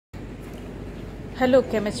Hello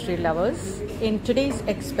chemistry lovers. In today's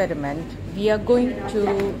experiment, we are going to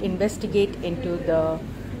investigate into the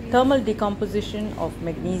thermal decomposition of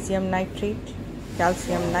magnesium nitrate,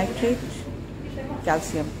 calcium nitrate,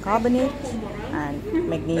 calcium carbonate and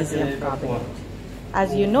magnesium carbonate.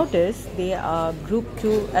 As you notice, they are group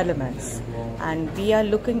 2 elements and we are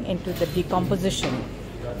looking into the decomposition,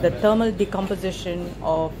 the thermal decomposition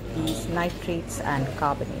of these nitrates and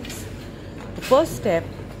carbonates. The first step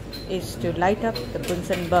is to light up the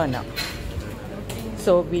Bunsen burner.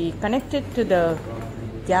 So we connect it to the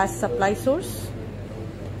gas supply source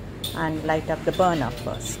and light up the burner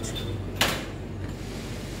first.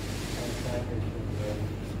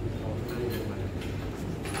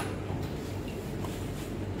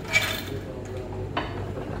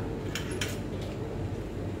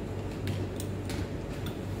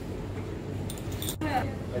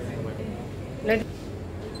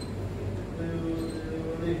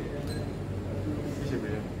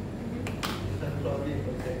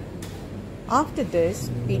 After this,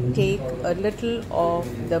 we take a little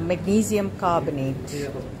of the magnesium carbonate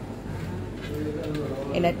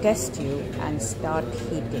in a test tube and start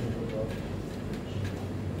heating.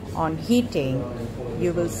 On heating,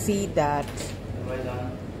 you will see that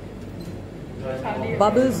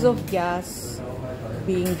bubbles of gas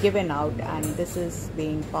being given out, and this is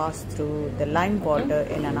being passed through the lime water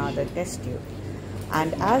in another test tube.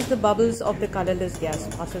 And as the bubbles of the colorless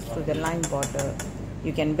gas passes through the lime water,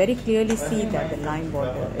 you can very clearly see that the lime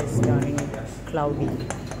water is turning cloudy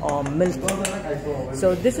or milky.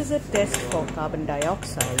 So this is a test for carbon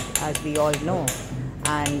dioxide, as we all know,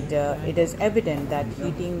 and it is evident that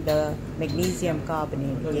heating the magnesium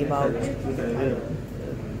carbonate gave out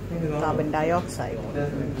carbon dioxide.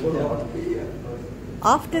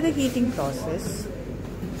 After the heating process,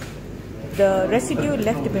 the residue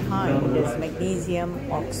left behind is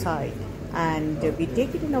magnesium oxide, and we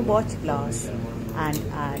take it in a watch glass and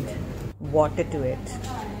add water to it.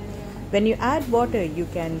 When you add water, you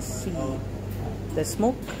can see the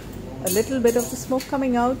smoke, a little bit of the smoke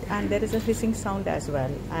coming out, and there is a hissing sound as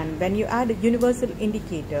well. And when you add a universal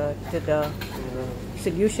indicator to the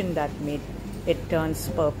solution that made it turns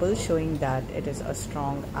purple, showing that it is a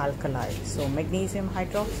strong alkali. So magnesium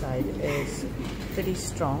hydroxide is pretty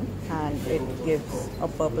strong and it gives a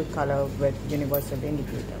purple color with universal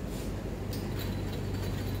indicator.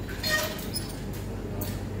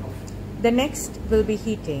 The next will be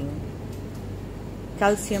heating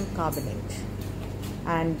calcium carbonate,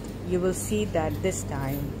 and you will see that this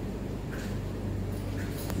time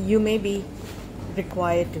you may be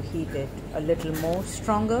required to heat it a little more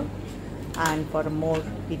stronger and for a more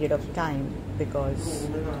period of time because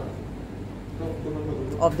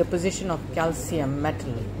of the position of calcium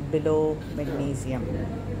metal below magnesium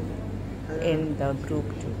in the group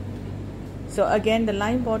 2. So again, the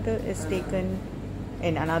lime water is taken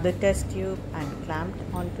in another test tube and clamped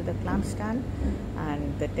onto the clamp stand,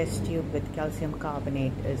 and the test tube with calcium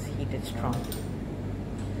carbonate is heated strong.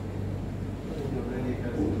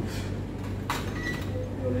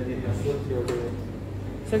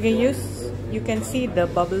 So you can see the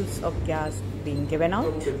bubbles of gas being given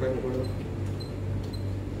out.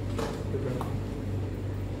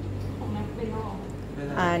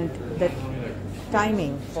 And the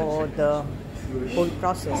timing for the whole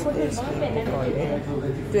process is being recorded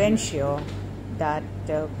to ensure that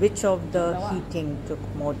which of the heating took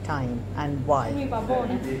more time and why.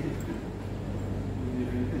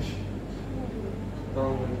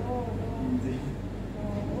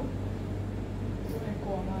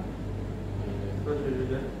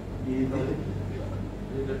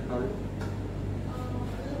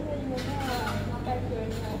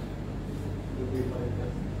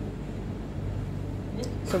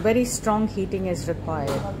 So very strong heating is required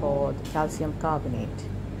for the calcium carbonate,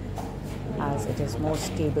 as it is more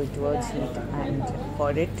stable towards heat, and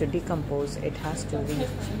for it to decompose it has to reach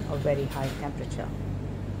a very high temperature.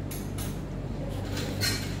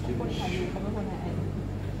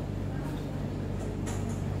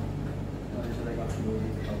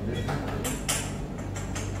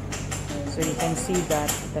 So you can see that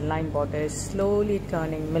the lime water is slowly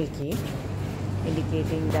turning milky,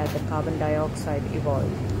 indicating that the carbon dioxide evolved.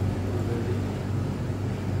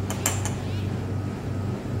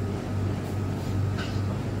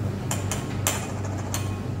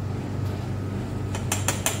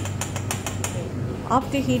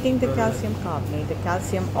 After heating the calcium carbonate, the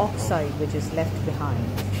calcium oxide which is left behind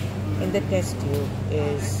in the test tube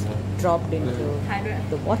is dropped into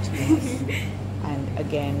the watch glass, and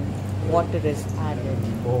again water is added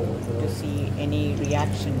to see any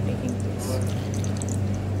reaction taking place.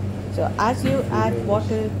 So as you add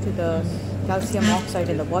water to the calcium oxide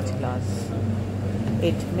in the watch glass,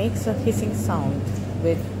 it makes a hissing sound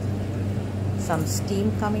with some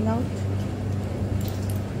steam coming out,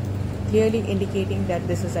 clearly indicating that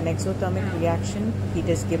this is an exothermic reaction. Heat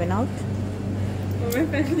is given out.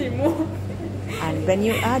 And when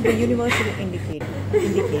you add the universal indicator,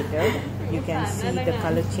 you can see the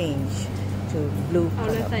color change to blue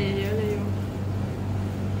color.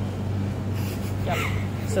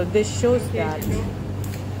 So this shows that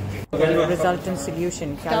the resultant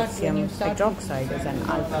solution, calcium hydroxide, is an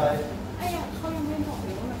alkaline.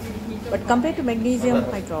 But compared to magnesium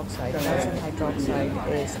hydroxide, calcium hydroxide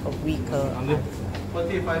is a weaker alkaline.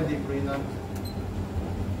 45 degrees now.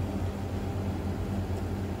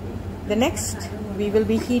 The next, we will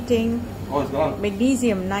be heating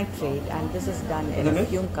magnesium nitrate, and this is done in a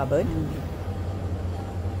fume cupboard.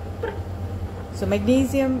 So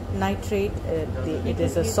magnesium nitrate, it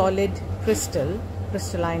is a solid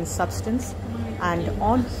crystalline substance, and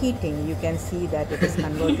on heating you can see that it is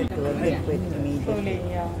converted to a liquid immediately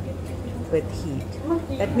with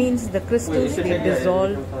heat. That means the crystals, they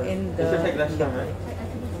dissolve in the liquid,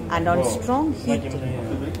 and on strong heating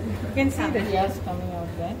you can see the gas coming out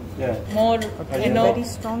there. More, very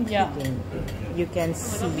strong heating, you can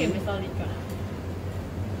see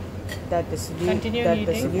that the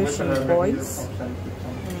solution boils.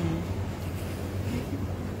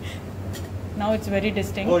 Now it's very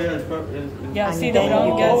distinct. Yeah, and see the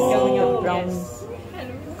brown gas coming out. Brown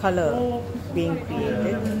color being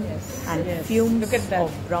created, and fumes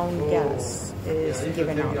of brown gas is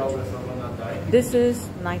given out. This is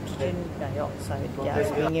nitrogen dioxide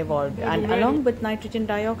gas being evolved, and along with nitrogen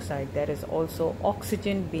dioxide there is also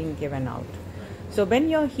oxygen being given out. So when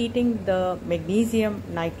you're heating the magnesium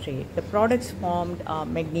nitrate, the products formed are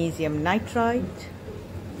magnesium nitride,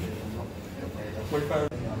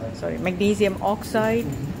 magnesium oxide,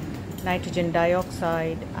 nitrogen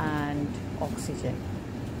dioxide, and oxygen.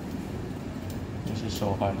 This is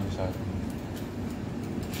so hot inside.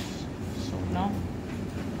 No?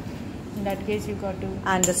 In that case you got to...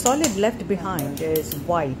 And the solid left behind is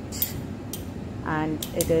white, and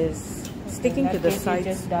it is sticking to the sides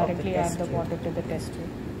just directly add the water to the test tube.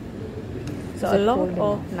 So a lot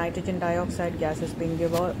of nitrogen dioxide gas is being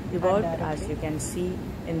evolved, as you can see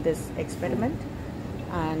in this experiment.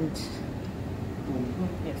 And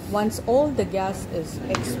once all the gas is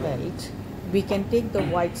expelled, we can take the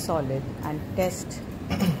white solid and test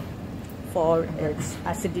for its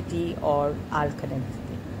acidity or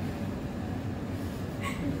alkalinity.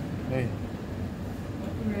 Hey.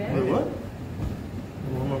 Wait, what?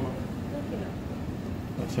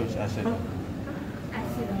 So it's acid.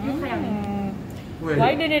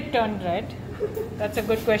 Why did it turn red? That's a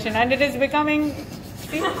good question, and it is becoming...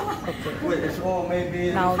 Okay. Wait, it's all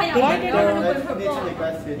maybe... Now nitric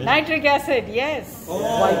acid. Nitric acid, yes.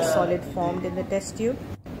 White solid formed in the test tube.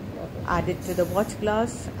 Add it to the watch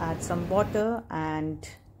glass, add some water, and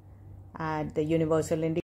add the universal indicator.